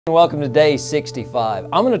Welcome to day 65.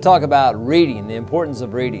 I'm going to talk about reading, the importance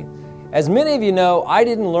of reading. As many of you know, I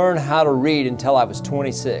didn't learn how to read until I was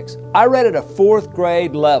 26. I read at a 4th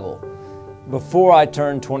grade level before I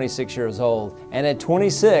turned 26 years old. And at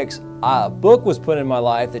 26, a book was put in my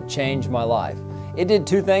life that changed my life. It did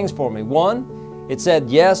two things for me. One, it said,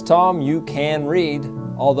 yes, Tom, you can read.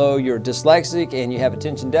 Although you're dyslexic and you have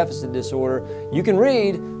attention deficit disorder, you can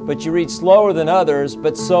read, but you read slower than others,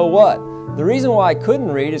 but so what? The reason why I couldn't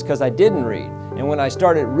read is because I didn't read. And when I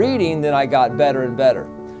started reading, then I got better and better.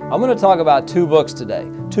 I'm going to talk about 2 books today.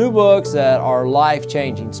 2 books that are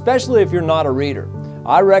life-changing, especially if you're not a reader.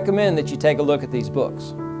 I recommend that you take a look at these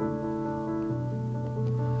books.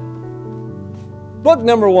 Book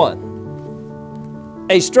number 1,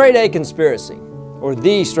 A Straight A Conspiracy, or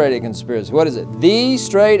The Straight A Conspiracy. What is it? The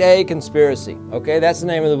Straight A Conspiracy. Okay, that's the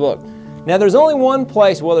name of the book. Now there's only one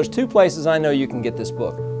place, well there's 2 places I know you can get this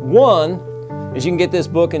book. One is you can get this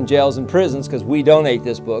book in jails and prisons because we donate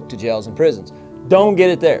this book to jails and prisons. Don't get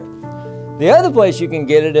it there. The other place you can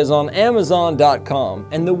get it is on amazon.com.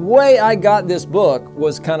 And the way I got this book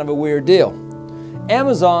was kind of a weird deal.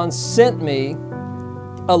 Amazon sent me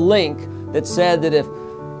a link that said that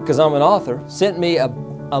because I'm an author, sent me a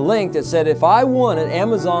link that said if I wanted,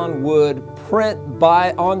 Amazon would print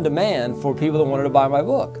buy on demand for people that wanted to buy my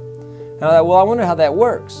book. And I thought, well, I wonder how that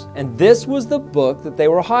works. And this was the book that they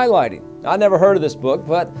were highlighting. I never heard of this book,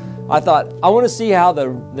 but I thought, I want to see how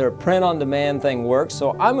their print-on-demand thing works,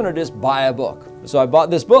 so I'm going to just buy a book. So I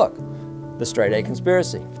bought this book, The Straight A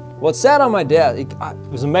Conspiracy. Well, it sat on my desk. It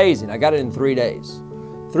was amazing. I got it in 3 days.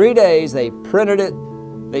 3 days, they printed it,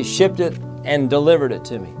 they shipped it, and delivered it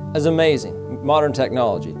to me. It was amazing, modern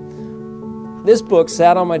technology. This book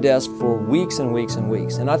sat on my desk for weeks and weeks and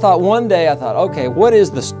weeks. And I thought one day, okay, what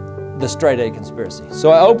is the Straight A Conspiracy?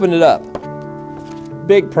 So I opened it up.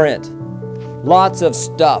 Big print. Lots of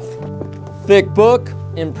stuff. Thick book,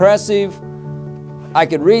 impressive. I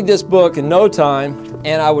could read this book in no time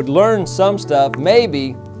and I would learn some stuff.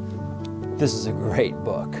 Maybe this is a great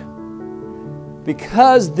book.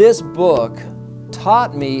 Because this book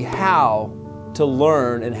taught me how to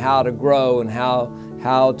learn and how to grow and how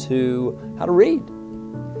to read.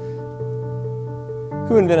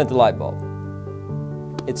 Who invented the light bulb?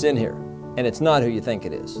 It's in here, and it's not who you think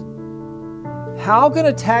it is. How can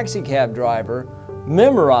a taxi cab driver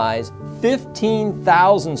memorize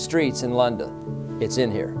 15,000 streets in London? It's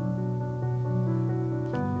in here.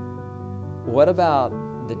 What about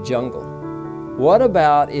the jungle? What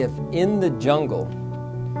about if in the jungle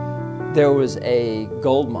there was a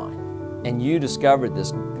gold mine and you discovered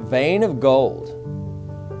this vein of gold?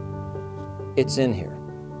 It's in here.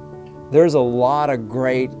 There's a lot of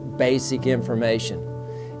great basic information.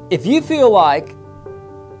 If you feel like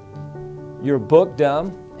you're book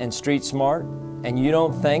dumb and street smart and you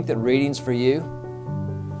don't think that reading's for you,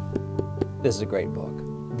 this is a great book.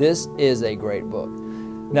 This is a great book.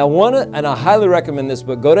 Now, and I highly recommend this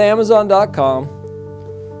book. Go to amazon.com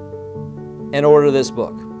and order this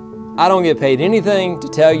book. I don't get paid anything to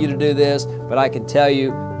tell you to do this, but I can tell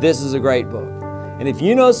you this is a great book. And if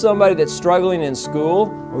you know somebody that's struggling in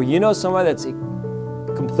school, or you know somebody that's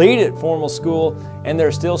completed formal school and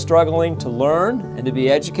they're still struggling to learn and to be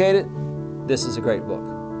educated, this is a great book.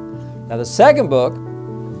 Now the second book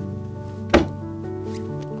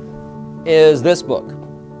is this book,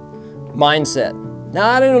 Mindset. Now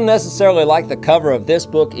I don't necessarily like the cover of this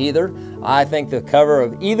book either. I think the cover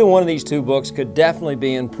of either one of these 2 books could definitely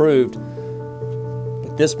be improved.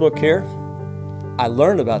 But this book here, I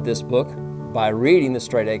learned about this book by reading The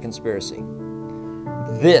Straight A Conspiracy.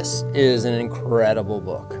 This is an incredible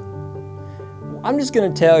book. I'm just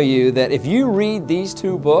going to tell you that if you read these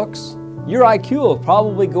 2 books, your IQ will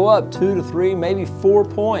probably go up 2 to 3, maybe 4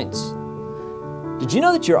 points. Did you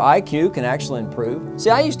know that your IQ can actually improve? See,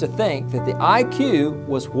 I used to think that the IQ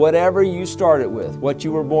was whatever you started with, what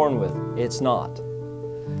you were born with. It's not.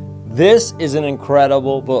 This is an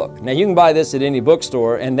incredible book. Now you can buy this at any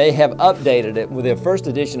bookstore and they have updated it. Well, the first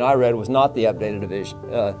edition I read was not the updated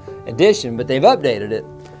edition, but they've updated it.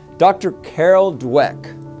 Dr. Carol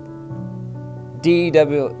Dweck,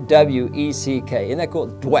 D-W-E-C-K, isn't that cool?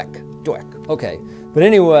 Dweck, okay. But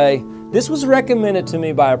anyway, this was recommended to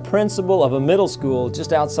me by a principal of a middle school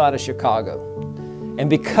just outside of Chicago. And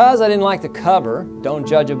because I didn't like the cover, don't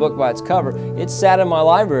judge a book by its cover, it sat in my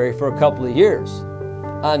library for a couple of years.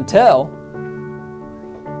 Until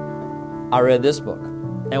I read this book.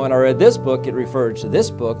 And when I read this book, it referred to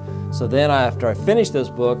this book. So then after I finished this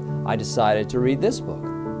book, I decided to read this book.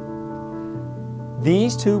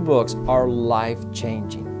 These 2 books are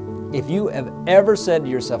life-changing. If you have ever said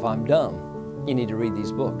to yourself, I'm dumb, you need to read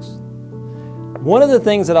these books. One of the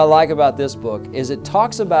things that I like about this book is it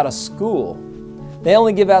talks about a school. They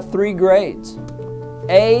only give out 3 grades.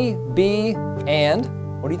 A, B, and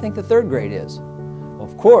what do you think the 3rd grade is? Well,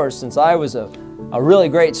 of course, since I was a really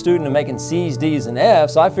great student of making C's, D's, and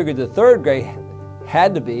F's, I figured the 3rd grade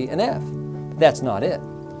had to be an F. But that's not it.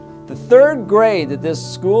 The 3rd grade that this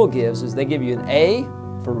school gives is they give you an A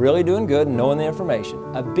for really doing good and knowing the information,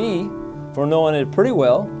 a B for knowing it pretty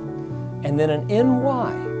well, and then an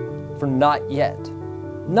NY for not yet.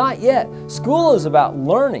 Not yet. School is about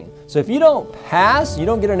learning. So if you don't pass, you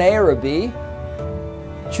don't get an A or a B,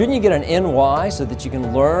 shouldn't you get an NY so that you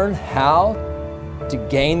can learn how to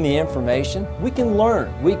gain the information? We can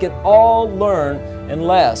learn. We can all learn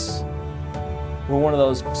unless we're one of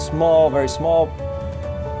those small, very small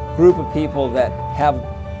group of people that have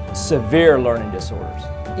severe learning disorders.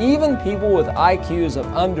 Even people with IQs of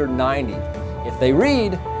under 90, if they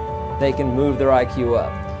read, they can move their IQ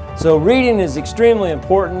up. So reading is extremely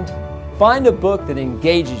important. Find a book that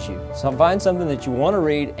engages you. So find something that you want to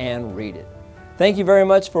read and read it. Thank you very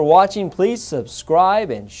much for watching. Please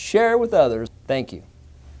subscribe and share with others. Thank you.